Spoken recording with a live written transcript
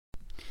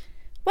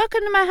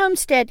Welcome to my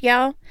homestead,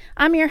 y'all.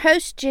 I'm your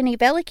host, Jenny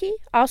Velicky,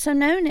 also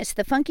known as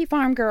the Funky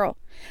Farm Girl.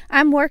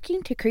 I'm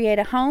working to create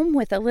a home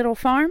with a little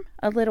farm,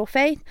 a little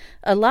faith,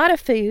 a lot of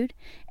food,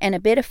 and a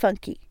bit of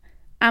funky.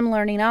 I'm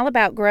learning all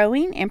about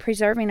growing and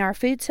preserving our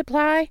food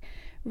supply,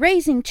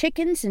 raising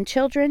chickens and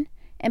children,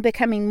 and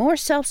becoming more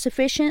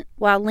self-sufficient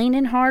while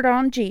leaning hard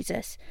on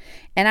Jesus.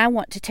 And I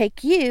want to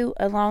take you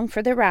along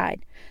for the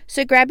ride.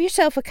 So grab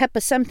yourself a cup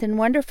of something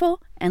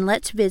wonderful and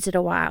let's visit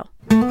a while.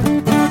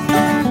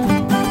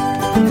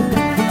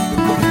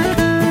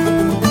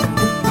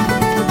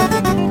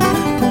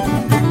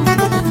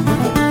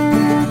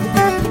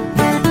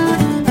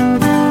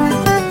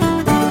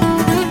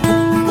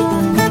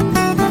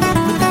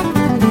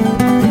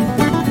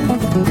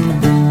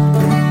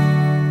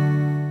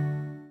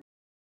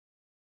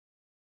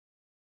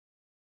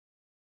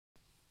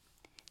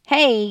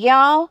 Hey,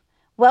 y'all.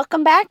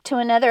 Welcome back to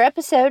another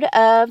episode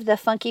of the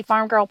Funky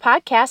Farm Girl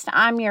podcast.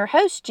 I'm your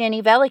host,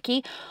 Jenny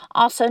Velicky,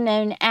 also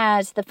known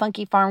as the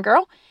Funky Farm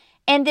Girl,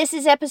 and this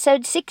is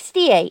episode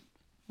 68,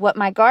 What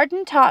My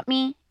Garden Taught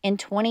Me in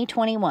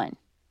 2021.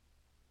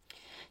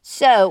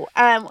 So,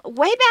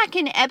 way back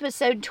in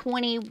episode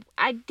 20,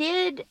 I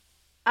did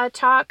a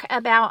talk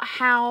about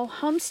how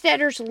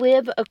homesteaders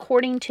live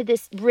according to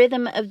this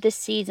rhythm of the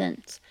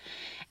seasons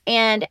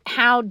and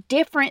how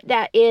different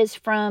that is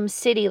from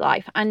city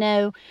life. I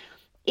know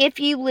if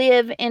you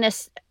live in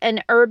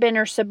an urban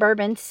or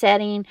suburban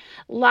setting,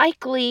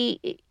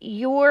 likely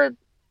your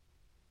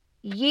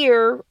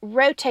year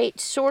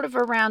rotates sort of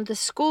around the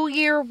school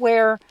year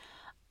where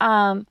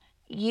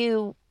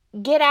you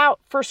get out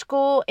for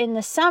school in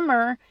the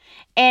summer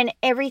and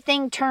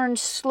everything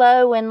turns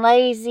slow and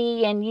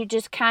lazy and you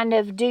just kind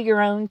of do your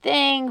own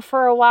thing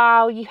for a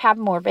while. You have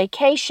more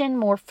vacation,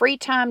 more free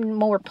time,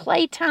 more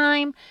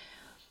playtime.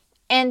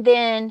 And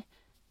then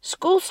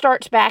school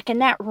starts back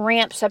and that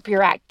ramps up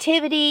your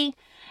activity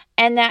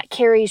and that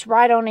carries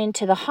right on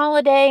into the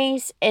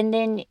holidays. And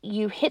then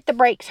you hit the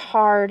brakes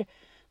hard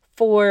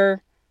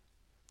for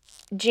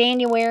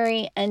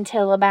January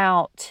until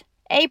about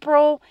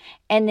April.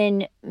 And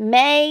then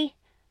May,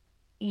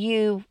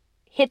 you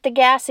hit the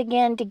gas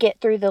again to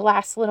get through the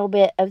last little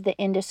bit of the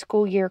end of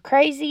school year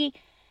crazy.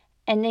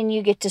 And then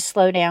you get to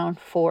slow down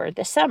for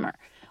the summer.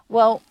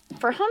 Well,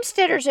 for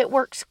homesteaders, it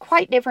works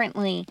quite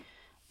differently.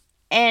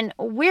 And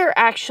we're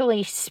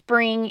actually,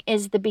 spring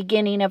is the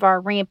beginning of our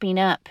ramping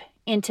up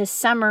into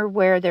summer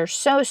where there's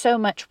so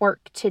much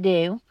work to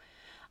do.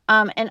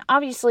 And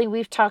obviously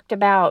we've talked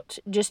about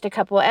just a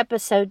couple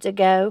episodes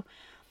ago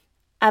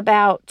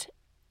about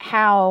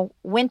how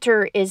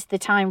winter is the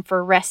time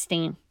for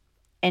resting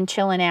and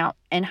chilling out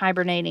and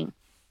hibernating.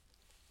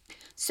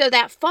 So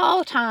that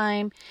fall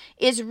time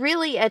is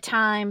really a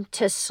time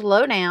to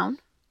slow down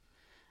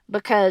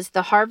because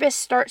the harvest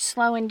starts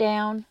slowing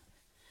down.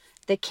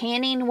 The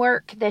canning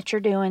work that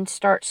you're doing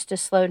starts to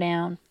slow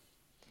down.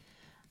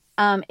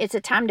 It's a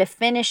time to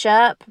finish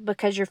up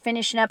because you're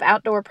finishing up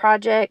outdoor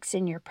projects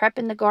and you're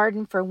prepping the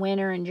garden for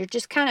winter and you're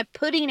just kind of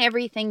putting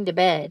everything to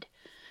bed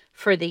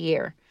for the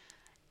year.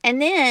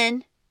 And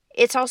then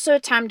it's also a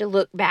time to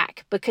look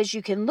back because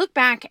you can look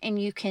back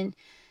and you can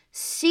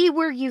see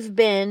where you've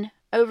been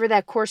over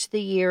that course of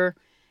the year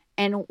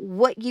and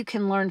what you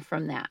can learn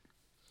from that.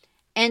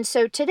 And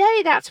so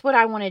today, that's what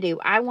I want to do.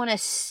 I want to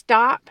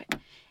stop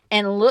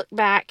and look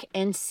back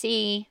and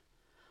see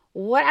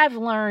what I've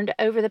learned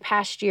over the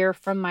past year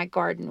from my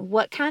garden.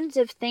 What kinds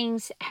of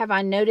things have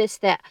I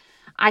noticed that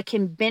I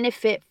can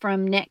benefit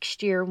from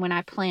next year when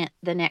I plant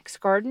the next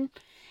garden?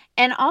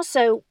 And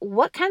also,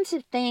 what kinds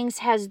of things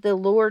has the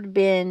Lord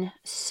been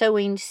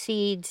sowing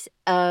seeds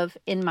of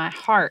in my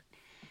heart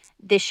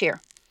this year?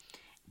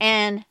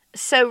 And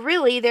so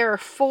really, there are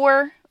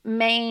four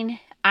main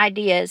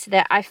ideas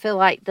that I feel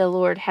like the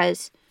Lord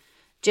has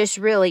just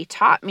really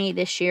taught me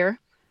this year.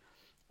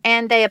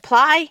 And they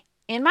apply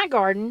in my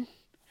garden,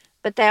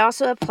 but they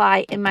also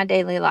apply in my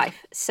daily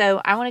life.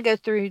 So I want to go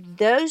through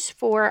those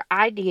four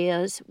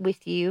ideas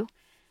with you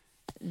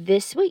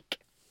this week.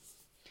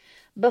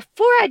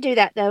 Before I do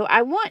that, though,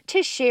 I want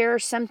to share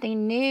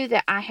something new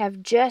that I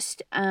have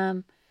just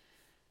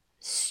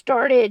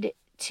started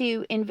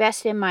to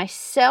invest in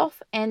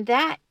myself, and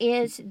that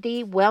is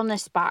the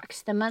wellness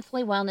box, the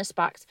monthly wellness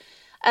box.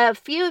 A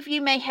few of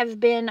you may have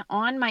been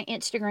on my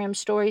Instagram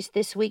stories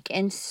this week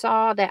and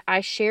saw that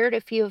I shared a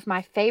few of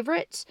my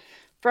favorites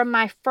from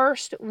my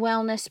first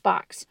wellness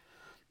box.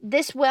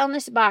 This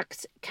wellness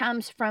box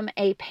comes from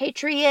a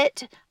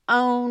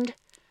Patriot-owned,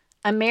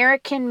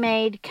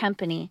 American-made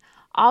company.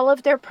 All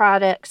of their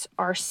products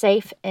are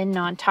safe and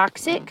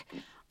non-toxic.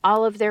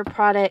 All of their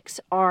products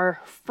are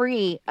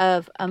free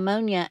of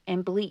ammonia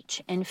and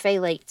bleach and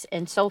phthalates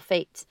and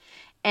sulfates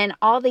and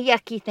all the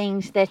yucky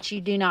things that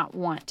you do not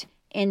want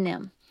in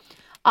them.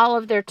 All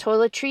of their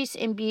toiletries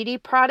and beauty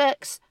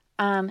products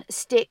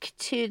stick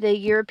to the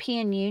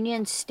European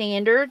Union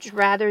standards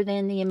rather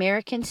than the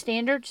American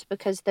standards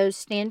because those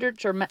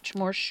standards are much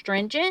more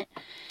stringent.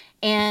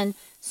 And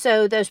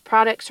so those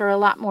products are a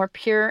lot more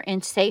pure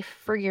and safe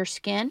for your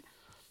skin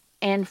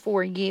and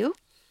for you.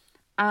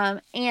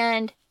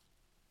 And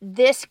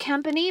this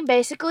company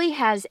basically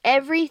has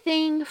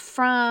everything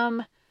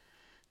from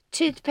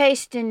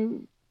toothpaste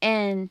and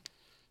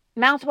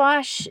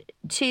mouthwash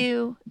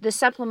to the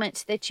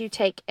supplements that you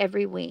take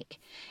every week.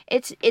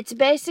 It's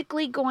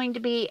basically going to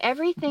be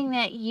everything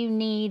that you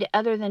need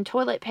other than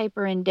toilet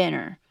paper and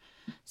dinner.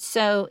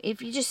 So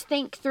if you just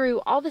think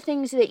through all the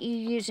things that you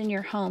use in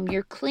your home,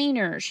 your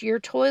cleaners, your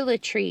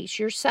toiletries,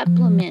 your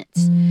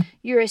supplements,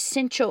 your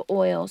essential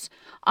oils,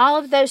 all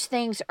of those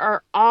things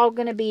are all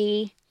going to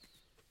be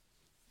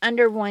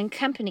under one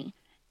company.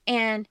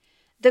 And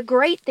the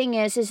great thing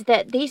is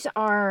that these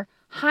are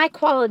high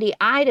quality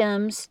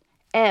items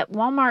at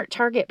Walmart,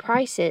 Target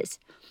prices.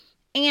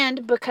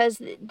 And because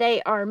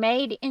they are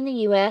made in the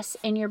U.S.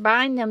 and you're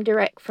buying them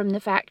direct from the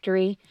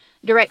factory,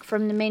 direct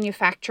from the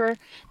manufacturer,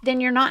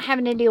 then you're not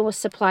having to deal with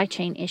supply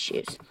chain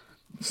issues.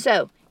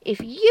 So if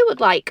you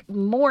would like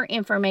more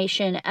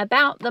information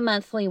about the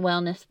monthly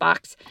wellness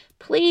box,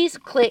 please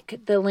click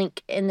the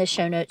link in the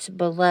show notes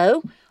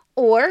below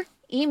or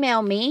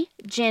email me,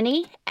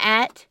 Jenny,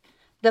 at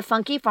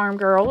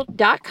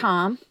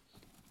thefunkyfarmgirl.com.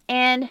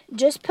 And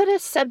just put a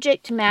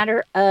subject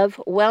matter of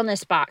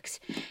wellness box,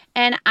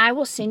 and I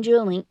will send you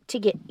a link to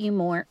get you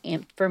more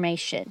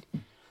information.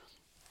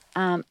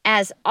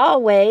 As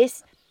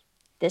always,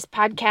 this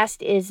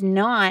podcast is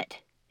not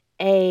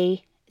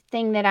a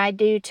thing that I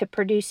do to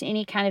produce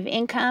any kind of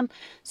income.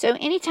 So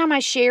anytime I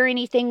share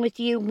anything with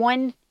you,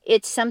 one,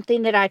 it's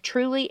something that I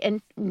truly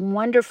and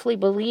wonderfully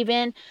believe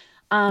in.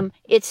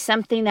 It's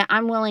something that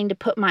I'm willing to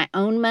put my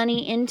own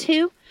money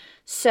into.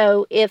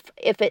 So if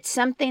it's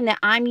something that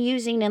I'm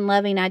using and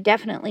loving, I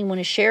definitely want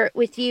to share it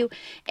with you.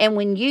 And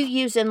when you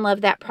use and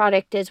love that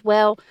product as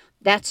well,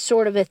 that's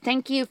sort of a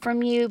thank you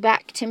from you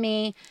back to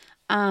me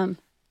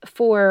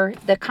for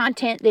the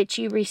content that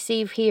you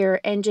receive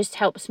here, and just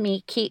helps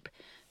me keep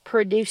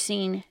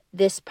producing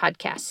this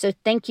podcast. So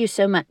thank you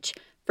so much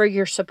for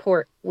your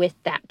support with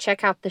that.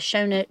 Check out the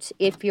show notes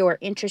if you're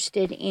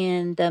interested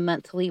in the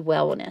monthly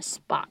wellness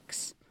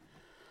box.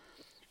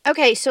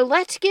 Okay, so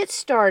let's get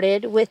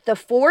started with the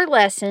 4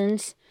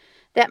 lessons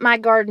that my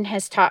garden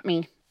has taught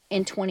me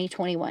in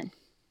 2021.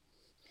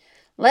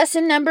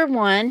 Lesson number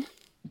 1,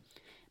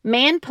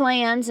 man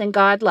plans and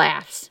God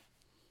laughs.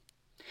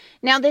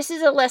 Now, this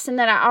is a lesson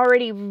that I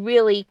already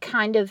really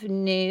kind of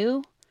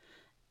knew,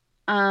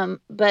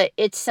 but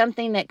it's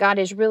something that God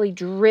has really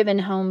driven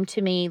home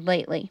to me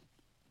lately.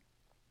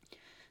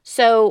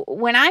 So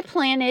when I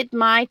planted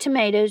my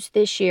tomatoes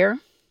this year,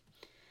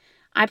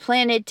 I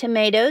planted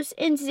tomatoes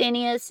and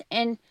zinnias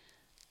and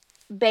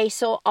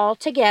basil all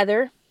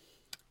together.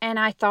 And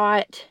I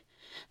thought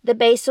the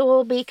basil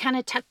will be kind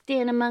of tucked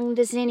in among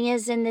the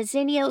zinnias, and the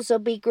zinnias will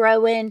be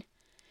growing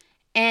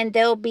and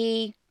they'll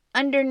be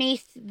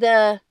underneath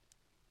the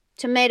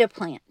tomato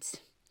plants.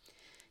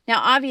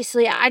 Now,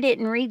 obviously, I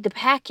didn't read the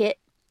packet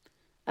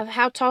of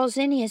how tall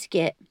zinnias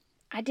get.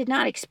 I did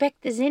not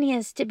expect the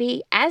zinnias to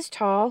be as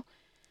tall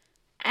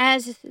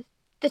as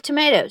the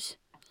tomatoes.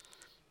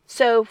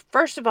 So,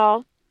 first of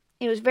all,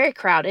 it was very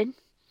crowded,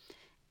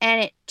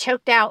 and it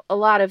choked out a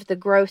lot of the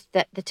growth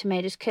that the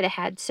tomatoes could have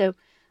had. So,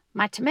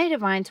 my tomato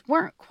vines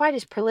weren't quite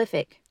as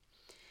prolific.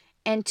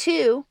 And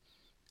 2,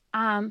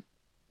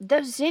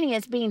 those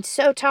zinnias being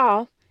so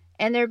tall,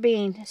 and there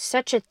being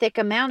such a thick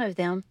amount of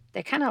them,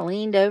 they kind of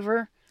leaned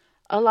over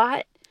a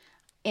lot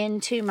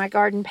into my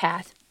garden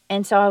path.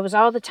 And so I was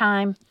all the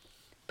time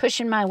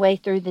pushing my way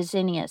through the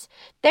zinnias.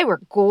 They were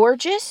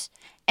gorgeous,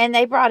 and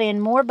they brought in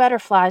more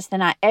butterflies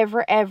than I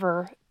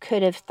ever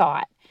could have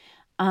thought,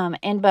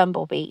 and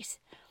bumblebees.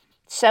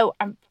 So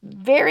I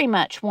very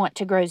much want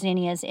to grow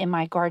zinnias in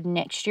my garden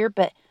next year,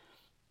 but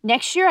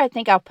next year I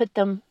think I'll put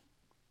them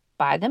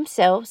by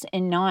themselves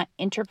and not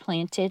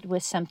interplanted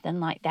with something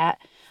like that.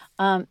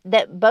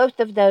 That both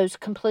of those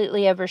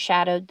completely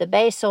overshadowed the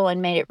basil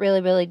and made it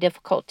really, really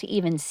difficult to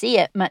even see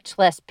it, much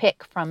less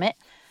pick from it.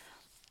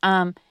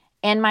 And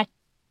my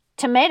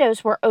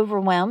tomatoes were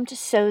overwhelmed,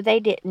 so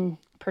they didn't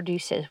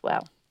produce as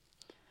well.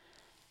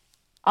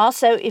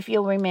 Also, if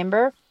you'll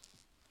remember,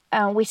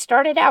 we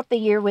started out the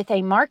year with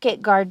a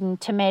market garden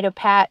tomato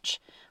patch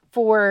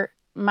for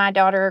my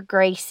daughter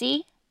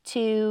Gracie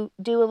to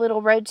do a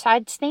little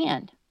roadside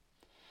stand.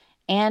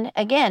 And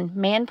again,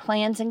 man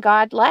plans and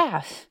God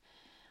laughs.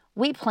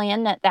 We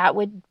planned that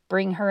would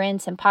bring her in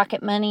some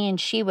pocket money,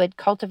 and she would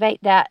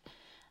cultivate that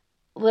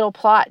little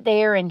plot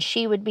there, and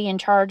she would be in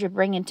charge of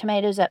bringing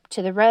tomatoes up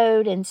to the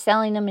road and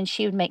selling them, and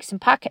she would make some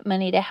pocket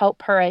money to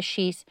help her as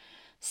she's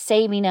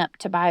saving up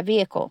to buy a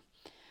vehicle.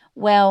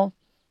 Well,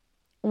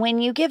 when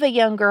you give a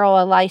young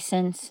girl a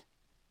license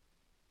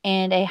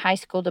and a high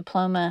school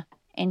diploma,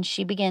 and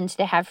she begins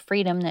to have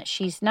freedom that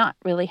she's not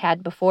really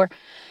had before,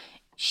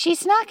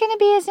 she's not going to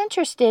be as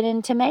interested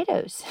in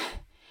tomatoes.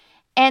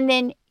 And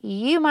then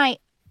you might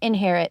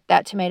inherit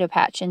that tomato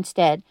patch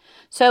instead.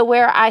 So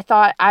where I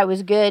thought I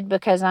was good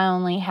because I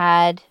only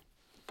had,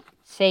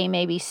 say,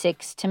 maybe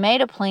 6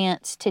 tomato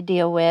plants to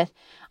deal with,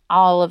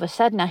 all of a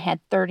sudden I had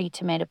 30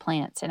 tomato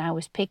plants, and I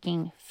was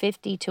picking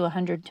 50 to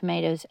 100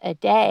 tomatoes a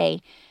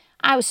day.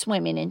 I was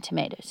swimming in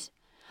tomatoes.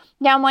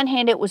 Now, on one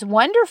hand, it was a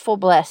wonderful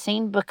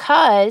blessing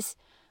because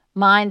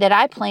mine that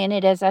I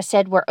planted, as I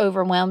said, were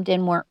overwhelmed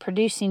and weren't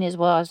producing as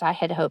well as I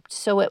had hoped.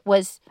 So it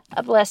was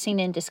a blessing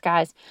in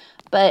disguise.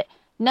 But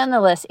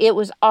nonetheless, it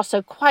was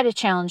also quite a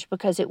challenge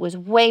because it was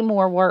way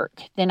more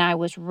work than I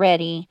was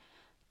ready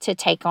to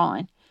take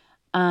on.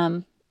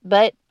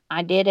 But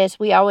I did as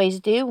we always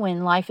do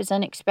when life is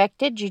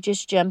unexpected. You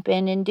just jump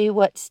in and do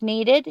what's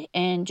needed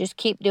and just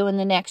keep doing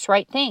the next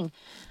right thing.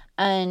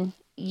 And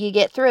you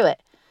get through it.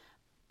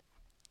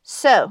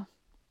 So,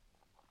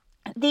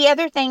 the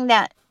other thing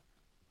that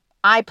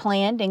I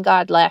planned and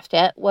God laughed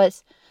at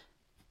was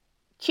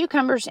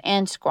cucumbers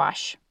and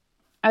squash.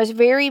 I was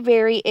very,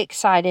 very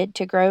excited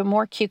to grow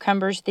more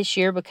cucumbers this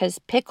year because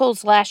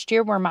pickles last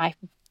year were my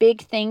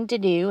big thing to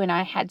do, and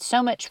I had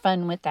so much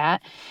fun with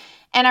that.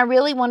 And I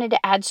really wanted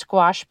to add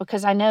squash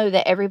because I know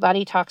that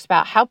everybody talks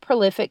about how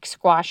prolific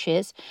squash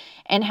is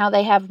and how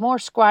they have more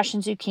squash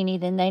and zucchini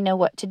than they know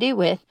what to do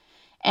with.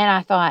 And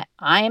I thought,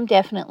 I am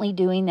definitely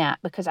doing that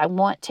because I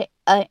want to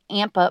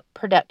amp up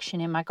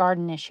production in my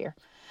garden this year.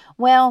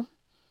 Well,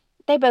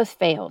 they both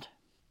failed.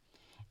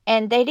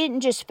 And they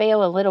didn't just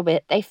fail a little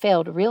bit. They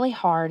failed really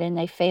hard and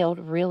they failed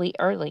really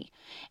early.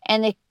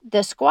 And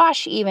the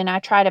squash even, I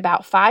tried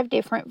about 5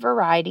 different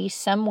varieties.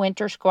 Some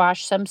winter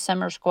squash, some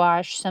summer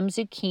squash, some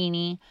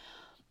zucchini.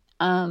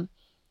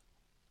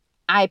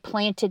 I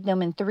planted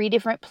them in 3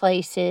 different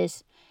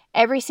places.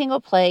 Every single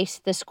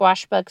place, the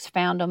squash bugs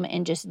found them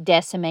and just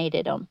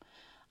decimated them.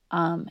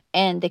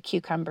 And the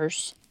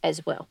cucumbers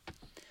as well.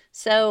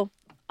 So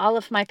all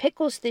of my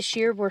pickles this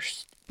year were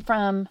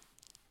from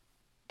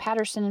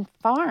Patterson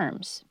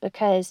Farms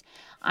because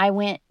I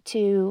went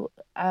to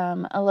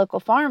a local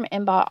farm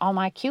and bought all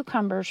my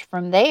cucumbers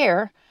from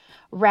there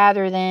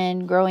rather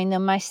than growing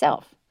them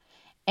myself.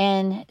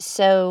 And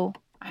so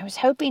I was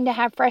hoping to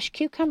have fresh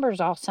cucumbers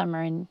all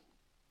summer, and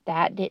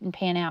that didn't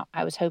pan out.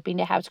 I was hoping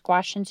to have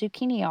squash and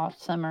zucchini all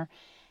summer,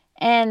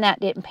 and that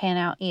didn't pan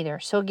out either.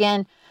 So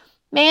again,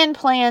 man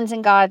plans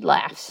and God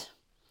laughs.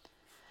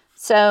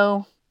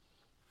 So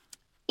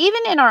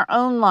even in our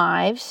own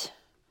lives,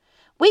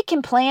 we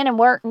can plan and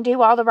work and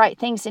do all the right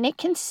things, and it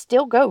can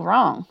still go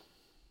wrong.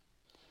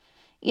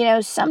 You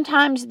know,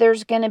 sometimes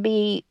there's going to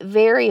be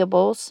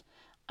variables.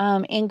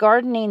 In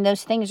gardening,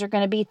 those things are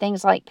going to be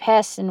things like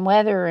pests and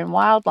weather and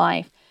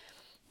wildlife.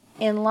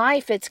 In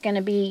life, it's going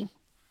to be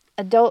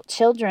adult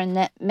children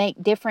that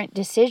make different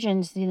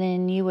decisions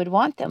than you would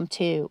want them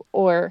to.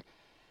 Or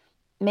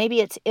maybe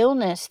it's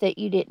illness that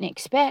you didn't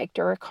expect,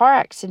 or a car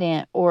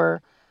accident,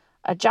 or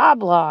a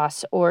job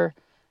loss, or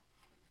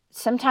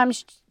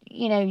sometimes,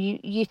 you know,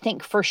 you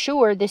think for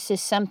sure this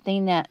is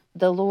something that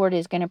the Lord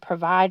is going to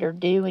provide or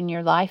do in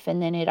your life, and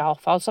then it all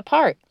falls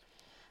apart.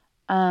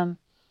 And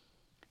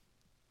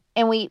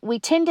we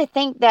tend to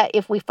think that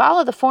if we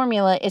follow the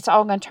formula, it's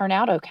all going to turn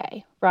out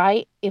okay,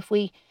 right? If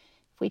we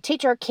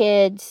teach our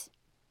kids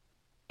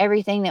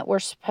everything that we're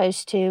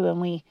supposed to, and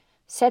we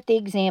set the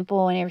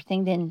example and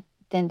everything,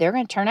 then they're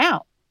going to turn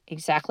out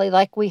exactly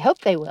like we hope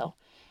they will.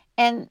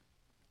 And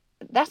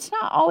that's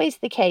not always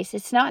the case.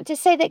 It's not to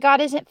say that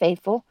God isn't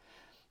faithful,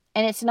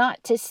 and it's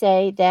not to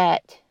say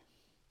that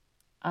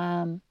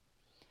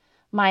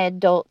my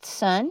adult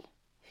son,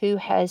 who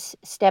has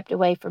stepped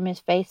away from his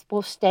faith,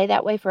 will stay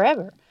that way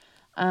forever.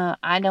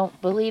 I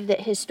don't believe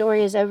that his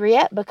story is over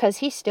yet because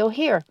he's still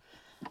here.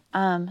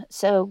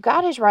 So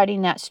God is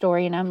writing that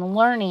story, and I'm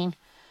learning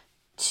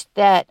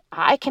that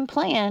I can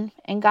plan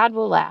and God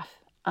will laugh.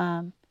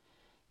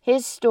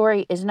 His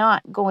story is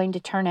not going to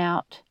turn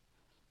out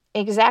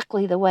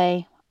exactly the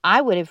way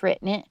I would have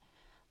written it,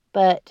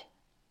 but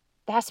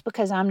that's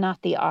because I'm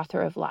not the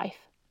author of life.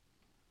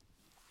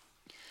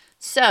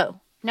 So,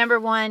 number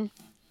 1,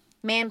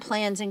 man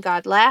plans and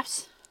God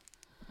laughs.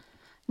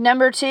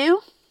 Number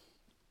 2,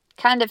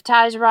 kind of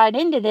ties right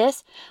into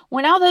this.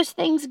 When all those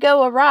things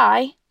go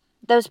awry,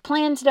 those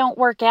plans don't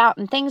work out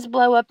and things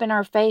blow up in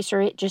our face,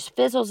 or it just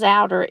fizzles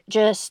out, or it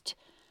just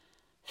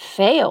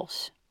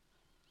fails.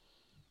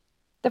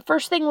 The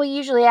first thing we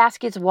usually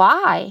ask is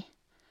why.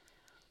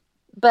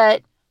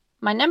 But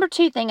my number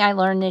 2 thing I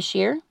learned this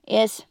year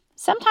is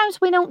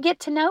sometimes we don't get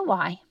to know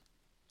why.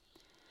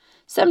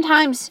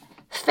 Sometimes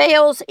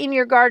fails in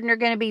your garden are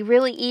going to be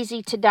really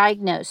easy to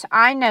diagnose.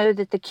 I know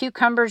that the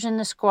cucumbers and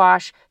the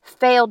squash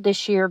failed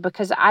this year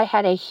because I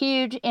had a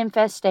huge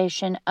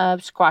infestation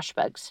of squash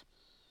bugs.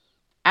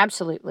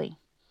 Absolutely.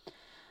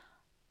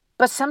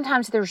 But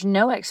sometimes there's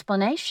no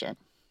explanation.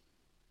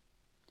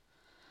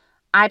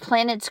 I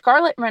planted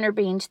scarlet runner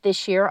beans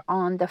this year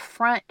on the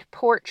front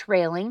porch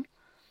railing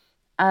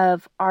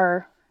of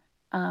our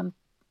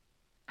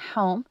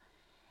home,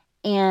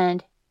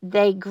 and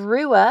they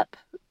grew up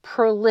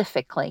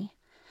prolifically.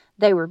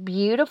 They were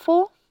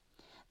beautiful.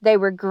 They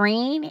were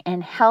green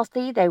and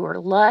healthy. They were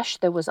lush.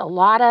 There was a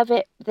lot of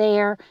it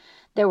there.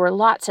 There were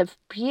lots of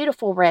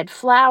beautiful red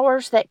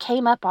flowers that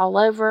came up all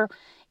over.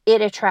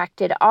 It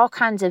attracted all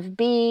kinds of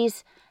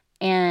bees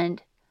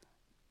and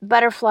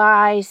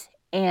butterflies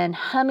and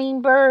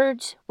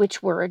hummingbirds,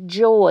 which were a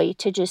joy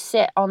to just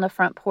sit on the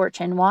front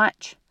porch and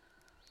watch.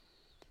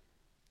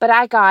 But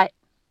I got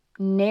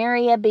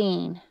nary a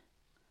bean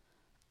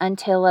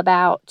until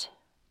about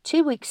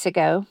 2 weeks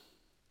ago.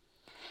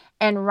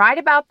 And right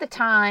about the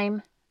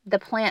time the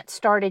plant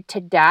started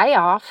to die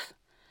off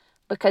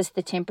because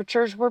the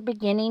temperatures were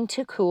beginning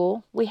to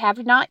cool. We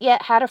have not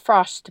yet had a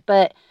frost,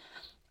 but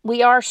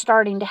we are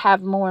starting to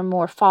have more and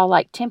more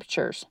fall-like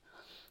temperatures.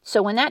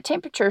 So when that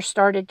temperature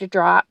started to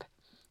drop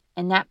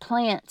and that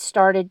plant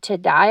started to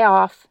die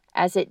off,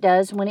 as it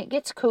does when it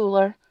gets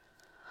cooler,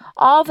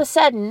 all of a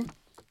sudden,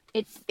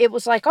 it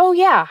was like, oh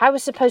yeah, I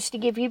was supposed to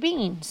give you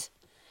beans.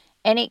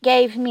 And it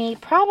gave me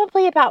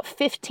probably about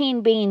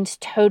 15 beans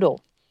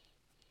total.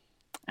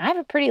 I have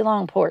a pretty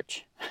long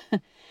porch.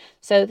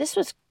 So this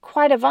was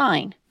quite a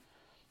vine.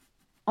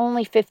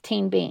 Only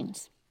 15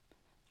 beans.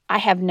 I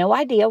have no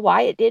idea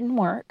why it didn't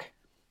work.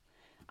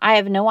 I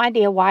have no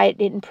idea why it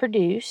didn't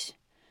produce,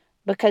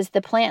 because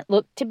the plant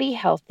looked to be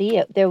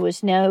healthy. There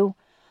was no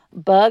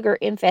bug or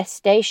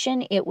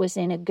infestation. It was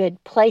in a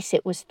good place.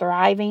 It was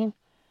thriving.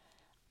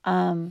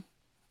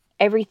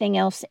 Everything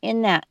else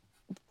in that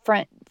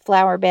front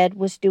flower bed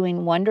was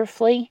doing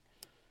wonderfully.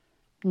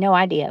 No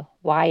idea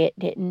why it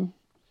didn't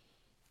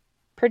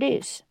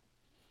produce.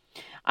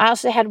 I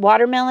also had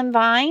watermelon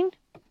vine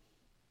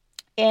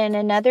in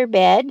another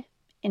bed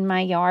in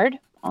my yard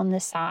on the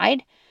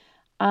side.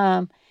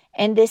 And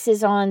this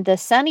is on the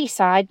sunny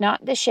side,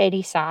 not the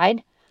shady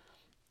side.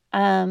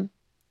 I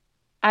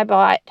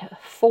bought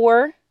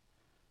 4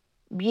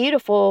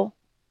 beautiful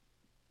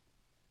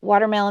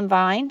watermelon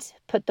vines,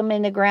 put them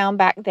in the ground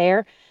back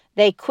there.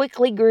 They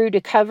quickly grew to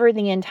cover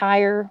the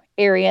entire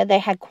area. They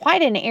had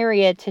quite an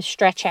area to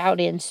stretch out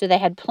in, so they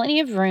had plenty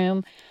of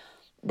room.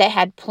 They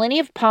had plenty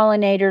of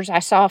pollinators. I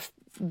saw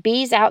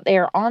bees out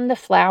there on the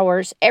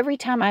flowers every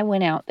time I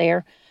went out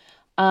there.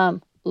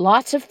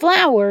 Lots of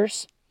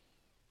flowers.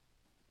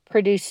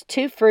 Produced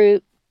 2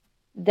 fruit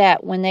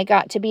that, when they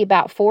got to be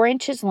about 4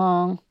 inches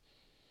long,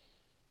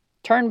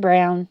 turned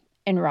brown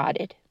and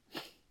rotted.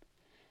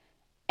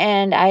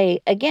 And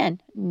again,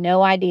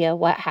 no idea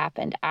what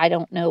happened. I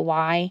don't know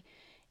why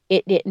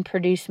it didn't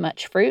produce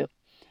much fruit.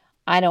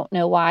 I don't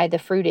know why the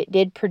fruit it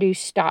did produce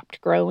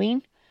stopped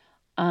growing.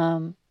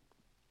 And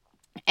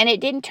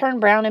it didn't turn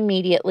brown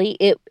immediately.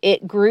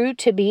 It grew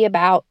to be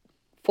about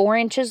 4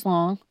 inches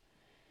long.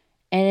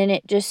 And then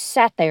it just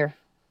sat there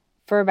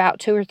for about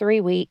 2 or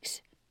 3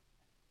 weeks.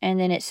 And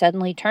then it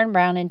suddenly turned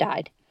brown and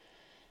died.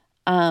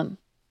 And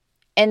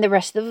the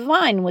rest of the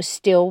vine was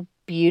still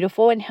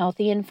beautiful and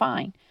healthy and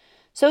fine.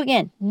 So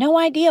again, no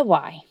idea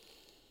why.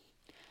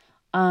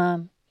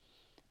 There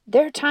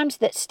are times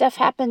that stuff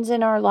happens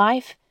in our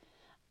life,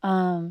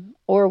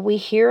 or we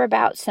hear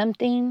about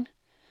something.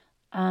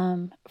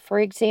 For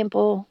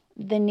example,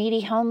 the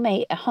Needy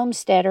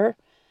Homesteader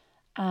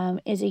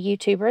is a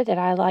YouTuber that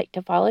I like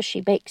to follow. She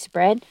bakes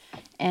bread,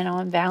 and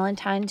on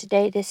Valentine's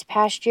Day this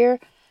past year,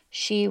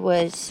 she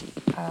was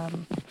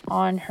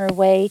on her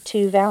way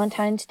to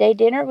Valentine's Day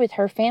dinner with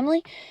her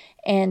family,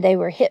 and they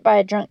were hit by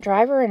a drunk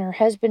driver, and her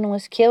husband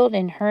was killed,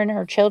 and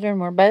her children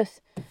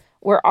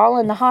were all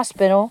in the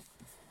hospital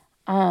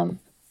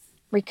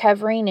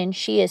recovering, and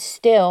she is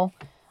still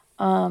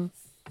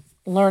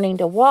learning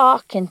to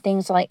walk and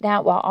things like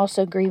that, while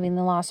also grieving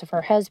the loss of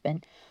her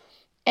husband.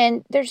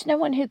 And there's no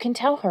one who can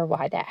tell her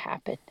why that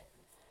happened.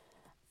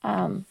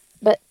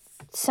 But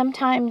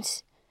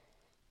sometimes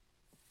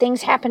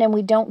things happen and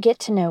we don't get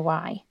to know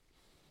why.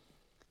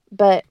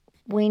 But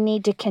we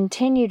need to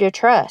continue to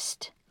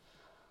trust,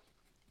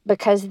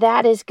 because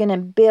that is going to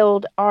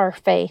build our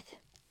faith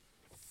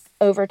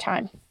over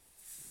time.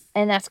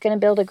 And that's going to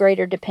build a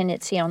greater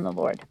dependency on the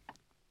Lord.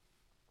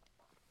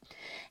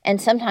 And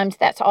sometimes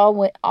that's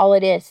all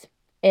it is.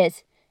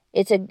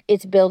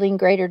 It's building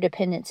greater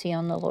dependency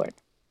on the Lord.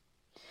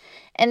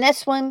 And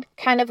this one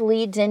kind of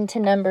leads into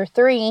number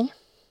 3,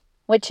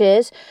 which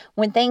is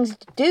when things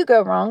do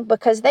go wrong,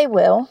 because they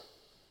will.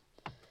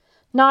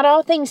 Not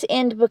all things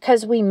end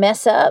because we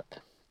mess up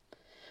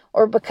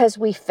or because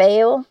we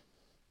fail.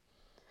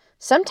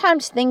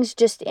 Sometimes things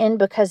just end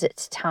because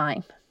it's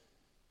time.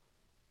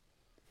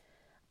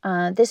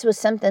 This was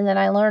something that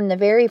I learned the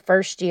very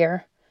first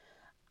year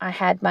I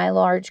had my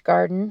large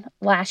garden.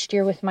 Last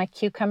year with my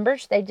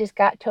cucumbers, they just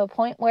got to a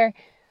point where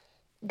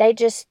they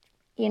just,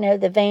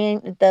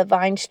 the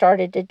vine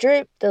started to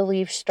droop, the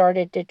leaves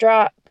started to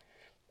drop,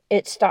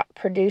 it stopped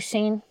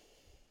producing.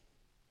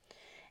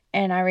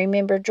 And I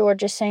remember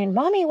Georgia saying,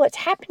 "Mommy, what's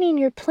happening?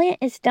 Your plant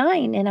is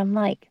dying." And I'm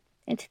like,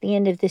 it's the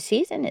end of the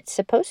season. It's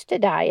supposed to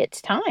die.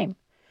 It's time.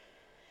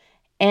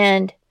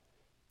 And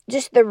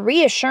just the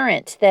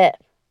reassurance that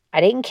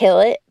I didn't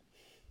kill it.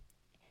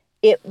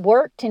 It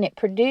worked and it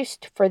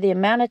produced for the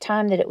amount of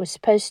time that it was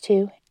supposed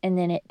to, and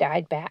then it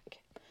died back.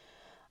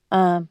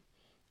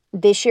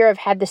 This year I've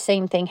had the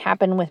same thing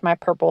happen with my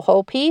purple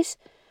whole peas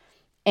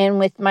and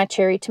with my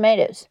cherry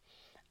tomatoes.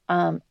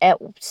 At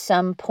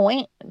some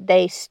point,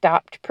 they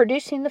stopped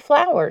producing the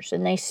flowers,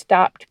 and they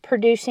stopped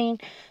producing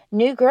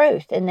new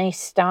growth, and they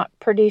stopped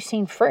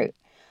producing fruit.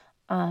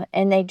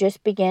 And they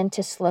just began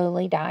to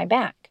slowly die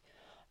back.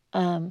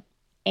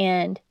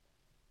 And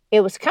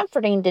it was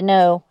comforting to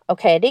know,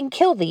 okay, I didn't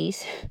kill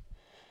these.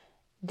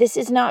 this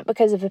is not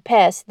because of a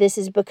pest. This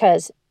is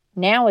because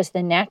now is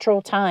the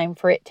natural time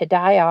for it to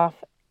die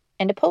off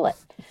and to pull it.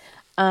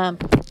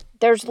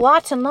 There's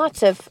lots and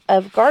lots of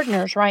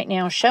gardeners right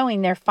now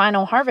showing their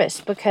final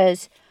harvest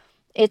because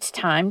it's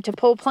time to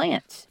pull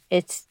plants.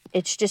 It's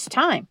just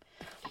time.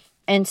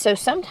 And so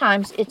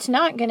sometimes it's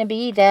not going to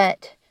be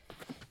that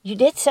you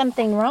did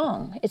something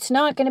wrong. It's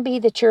not going to be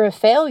that you're a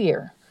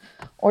failure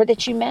or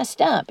that you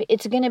messed up.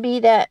 It's going to be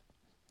that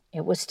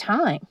it was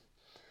time.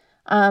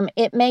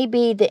 It may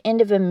be the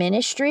end of a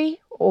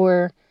ministry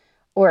or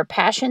a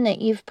passion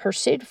that you've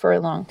pursued for a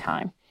long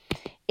time.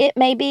 It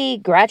may be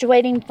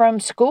graduating from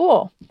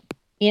school.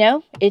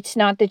 It's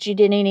not that you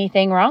did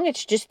anything wrong.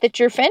 It's just that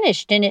you're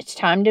finished and it's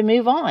time to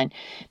move on.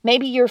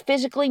 Maybe you're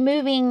physically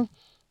moving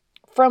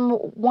from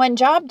one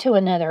job to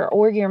another,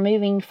 or you're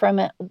moving from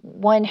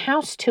one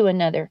house to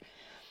another.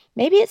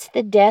 Maybe it's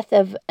the death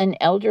of an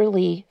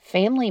elderly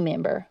family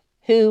member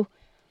who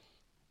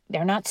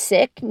they're not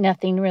sick.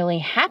 Nothing really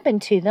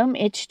happened to them.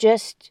 It's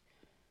just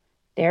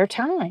their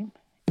time.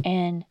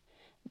 And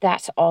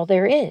that's all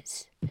there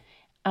is.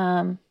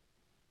 I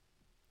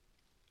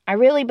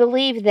really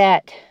believe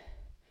that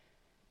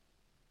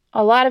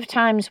a lot of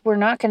times we're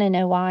not going to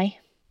know why.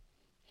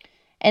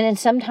 And then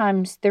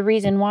sometimes the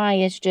reason why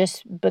is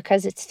just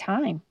because it's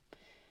time.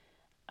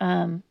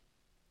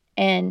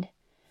 And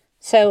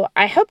so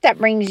I hope that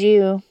brings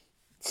you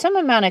some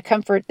amount of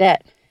comfort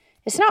that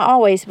it's not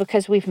always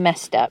because we've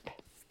messed up.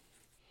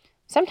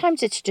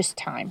 Sometimes it's just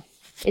time.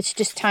 It's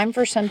just time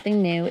for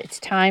something new. It's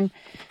time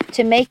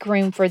to make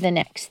room for the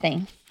next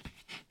thing.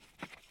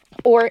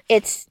 Or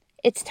it's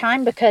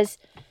time because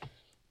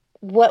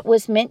what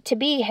was meant to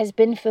be has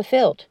been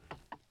fulfilled.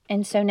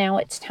 And so now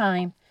it's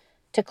time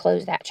to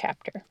close that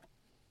chapter.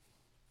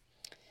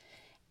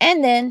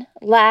 And then,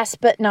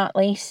 last but not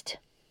least,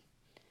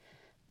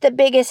 the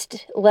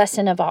biggest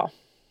lesson of all.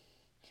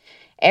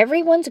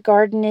 Everyone's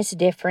garden is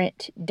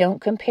different.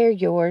 Don't compare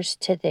yours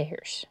to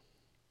theirs.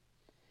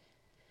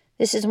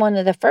 This is one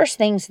of the first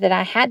things that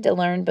I had to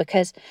learn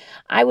because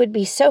I would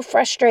be so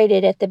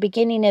frustrated at the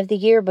beginning of the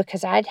year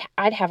because I'd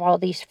have all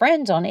these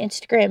friends on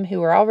Instagram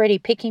who were already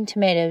picking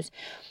tomatoes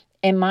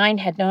and mine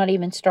had not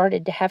even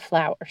started to have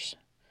flowers.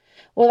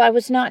 Well, I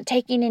was not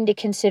taking into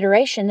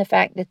consideration the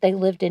fact that they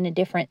lived in a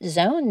different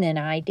zone than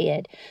I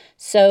did.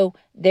 So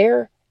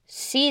their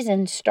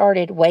season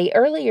started way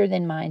earlier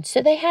than mine.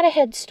 So they had a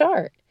head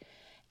start.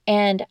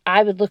 And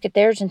I would look at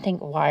theirs and think,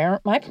 why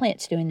aren't my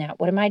plants doing that?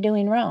 What am I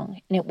doing wrong?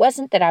 And it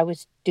wasn't that I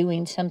was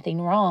doing something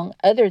wrong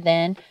other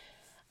than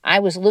I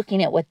was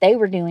looking at what they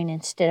were doing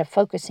instead of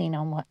focusing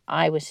on what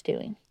I was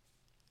doing.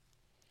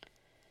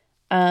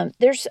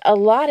 There's a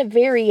lot of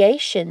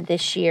variation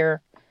this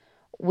year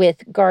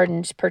with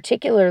gardens,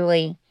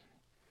 particularly.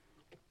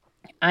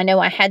 I know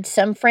I had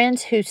some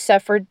friends who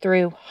suffered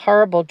through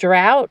horrible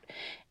drought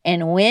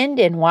and wind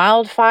and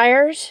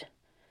wildfires.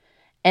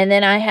 And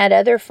then I had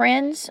other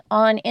friends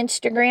on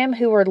Instagram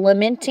who were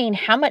lamenting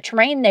how much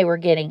rain they were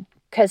getting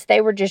because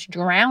they were just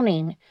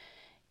drowning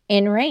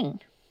in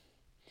rain.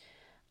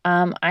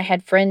 I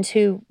had friends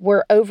who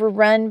were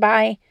overrun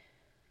by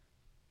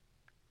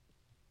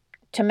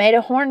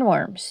tomato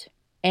hornworms.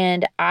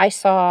 And I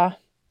saw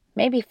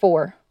maybe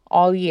 4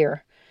 all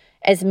year.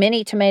 As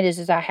many tomatoes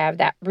as I have,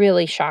 that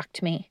really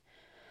shocked me.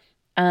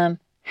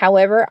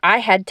 However, I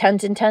had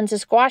tons and tons of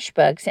squash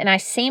bugs, and I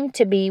seemed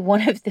to be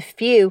one of the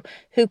few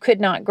who could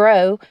not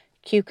grow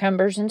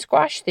cucumbers and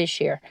squash this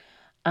year.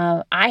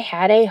 I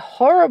had a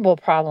horrible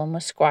problem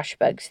with squash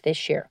bugs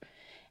this year,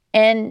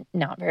 and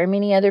not very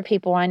many other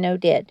people I know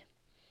did.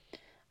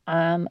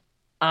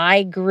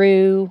 I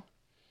grew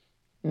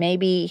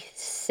maybe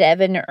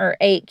 7 or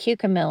 8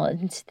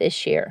 cucamelons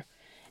this year,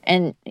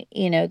 and,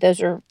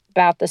 those are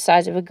about the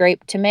size of a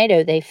grape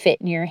tomato. They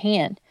fit in your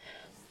hand.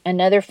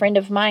 Another friend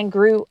of mine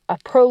grew a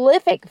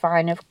prolific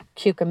vine of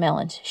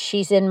cucamelons.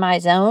 She's in my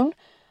zone.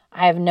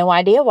 I have no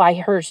idea why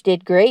hers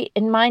did great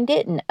and mine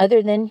didn't,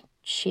 other than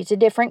she's a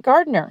different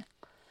gardener.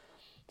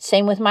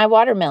 Same with my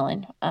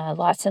watermelon.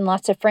 Lots and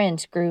lots of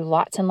friends grew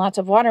lots and lots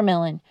of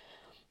watermelon,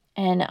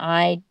 and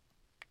I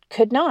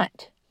could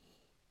not.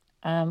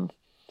 I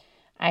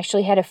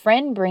actually had a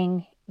friend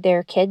bring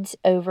their kids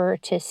over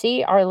to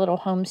see our little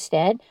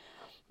homestead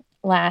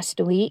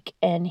last week,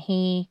 and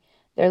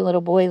their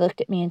little boy looked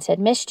at me and said,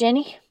 "Miss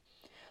Jenny,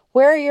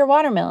 where are your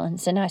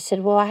watermelons?" And I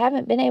said, "Well, I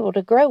haven't been able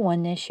to grow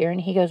one this year."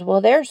 And he goes, "Well,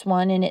 there's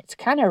one, and it's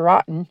kind of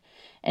rotten,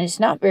 and it's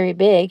not very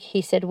big."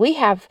 He said, "We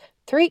have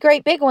 3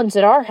 great big ones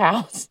at our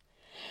house."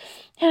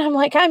 And I'm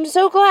like, "I'm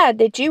so glad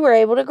that you were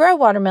able to grow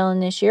watermelon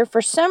this year.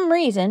 For some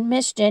reason,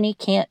 Miss Jenny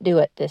can't do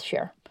it this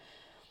year."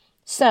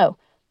 So,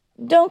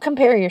 don't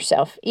compare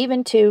yourself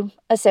even to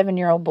a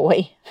 7-year-old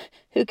boy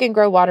who can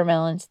grow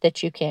watermelons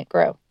that you can't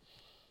grow.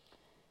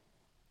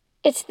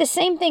 It's the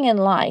same thing in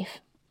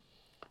life.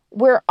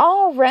 We're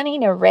all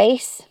running a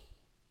race,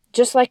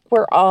 just like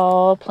we're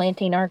all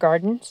planting our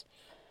gardens.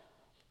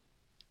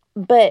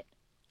 But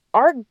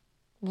our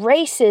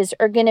races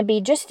are going to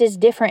be just as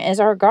different as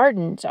our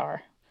gardens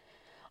are.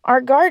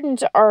 Our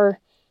gardens are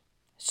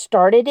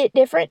started at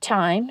different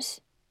times,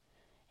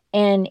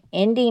 and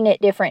ending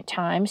at different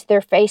times.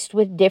 They're faced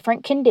with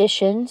different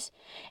conditions.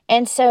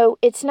 And so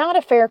it's not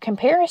a fair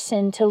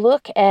comparison to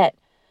look at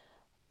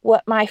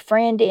what my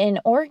friend in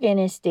Oregon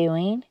is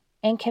doing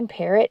and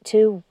compare it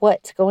to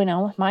what's going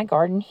on with my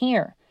garden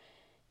here.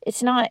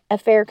 It's not a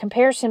fair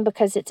comparison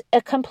because it's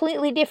a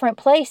completely different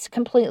place,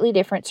 completely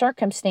different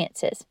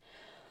circumstances.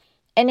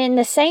 And in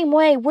the same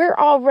way, we're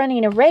all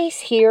running a race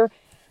here,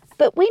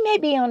 but we may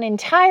be on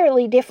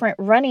entirely different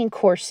running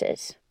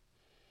courses.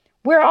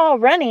 We're all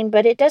running,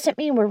 but it doesn't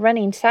mean we're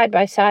running side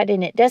by side,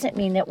 and it doesn't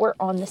mean that we're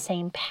on the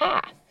same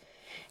path.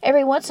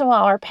 Every once in a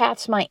while, our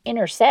paths might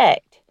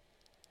intersect,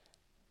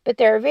 but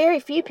there are very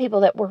few people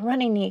that we're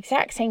running the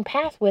exact same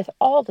path with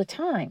all the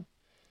time.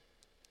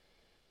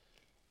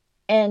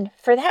 And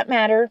for that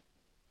matter,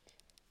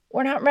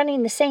 we're not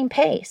running the same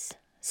pace.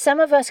 Some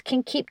of us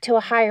can keep to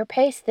a higher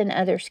pace than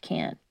others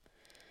can.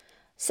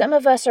 Some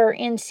of us are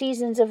in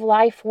seasons of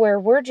life where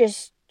we're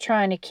just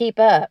trying to keep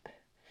up.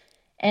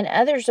 And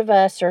others of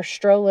us are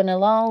strolling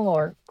along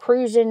or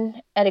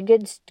cruising at a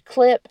good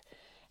clip,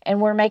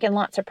 and we're making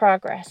lots of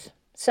progress.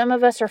 Some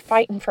of us are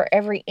fighting for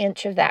every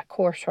inch of that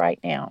course right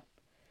now.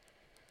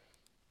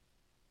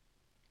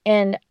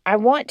 And I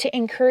want to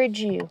encourage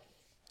you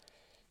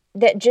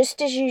that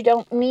just as you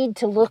don't need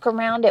to look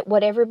around at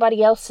what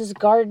everybody else's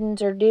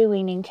gardens are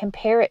doing and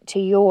compare it to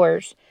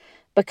yours,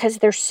 because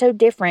they're so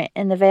different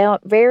and the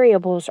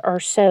variables are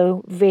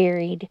so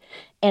varied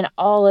and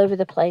all over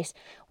the place,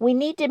 we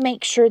need to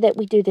make sure that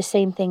we do the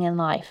same thing in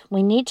life.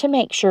 We need to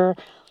make sure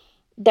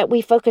that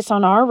we focus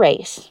on our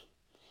race,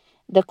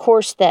 the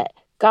course that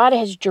God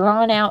has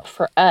drawn out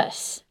for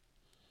us.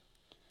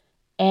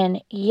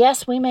 And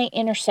yes, we may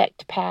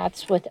intersect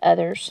paths with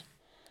others,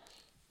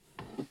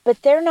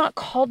 but they're not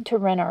called to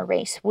run our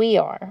race. We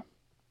are.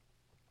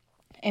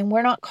 And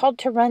we're not called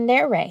to run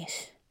their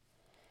race.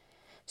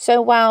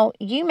 So while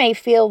you may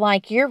feel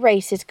like your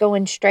race is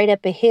going straight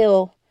up a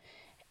hill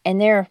and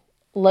they're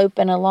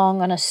loping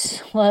along on a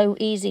slow,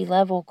 easy,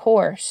 level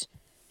course,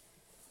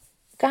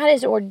 God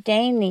has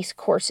ordained these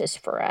courses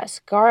for us.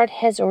 God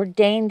has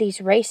ordained these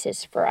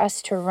races for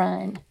us to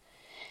run.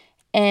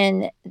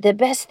 And the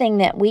best thing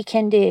that we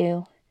can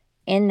do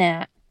in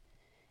that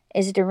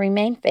is to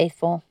remain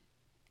faithful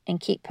and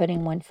keep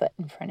putting one foot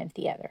in front of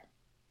the other.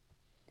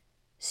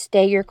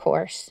 Stay your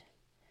course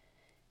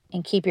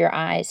and keep your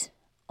eyes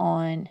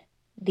on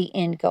the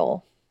end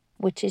goal,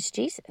 which is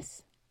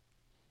Jesus.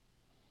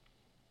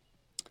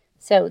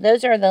 So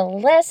those are the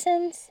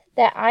lessons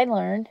that I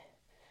learned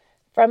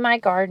from my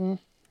garden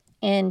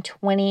in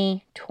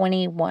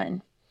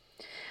 2021.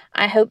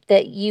 I hope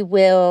that you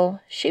will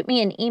shoot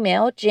me an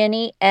email,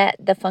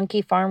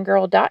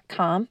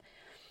 jenny@thefunkyfarmgirl.com,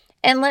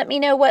 and let me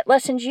know what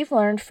lessons you've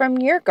learned from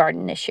your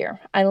garden this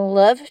year. I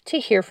love to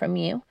hear from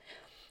you.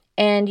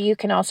 And you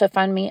can also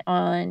find me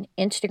on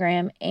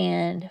Instagram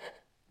and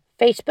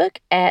Facebook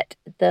at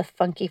The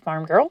Funky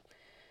Farm Girl.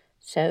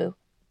 So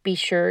be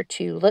sure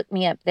to look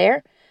me up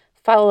there.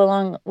 Follow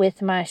along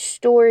with my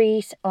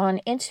stories on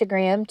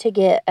Instagram to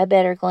get a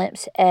better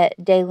glimpse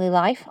at daily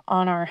life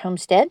on our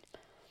homestead.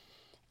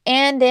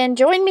 And then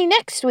join me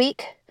next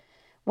week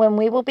when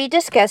we will be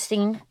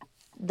discussing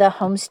the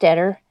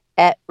homesteader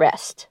at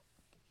rest.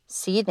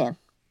 See you then.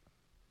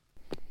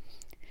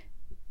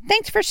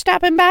 Thanks for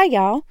stopping by,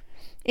 y'all.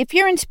 If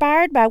you're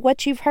inspired by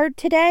what you've heard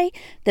today,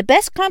 the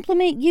best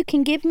compliment you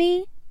can give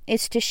me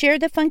is to share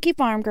The Funky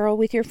Farm Girl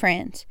with your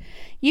friends.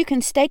 You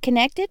can stay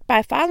connected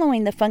by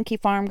following The Funky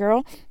Farm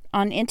Girl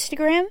on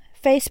Instagram,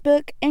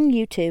 Facebook, and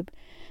YouTube.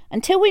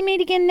 Until we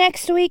meet again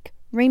next week,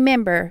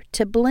 remember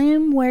to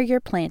bloom where you're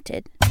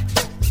planted.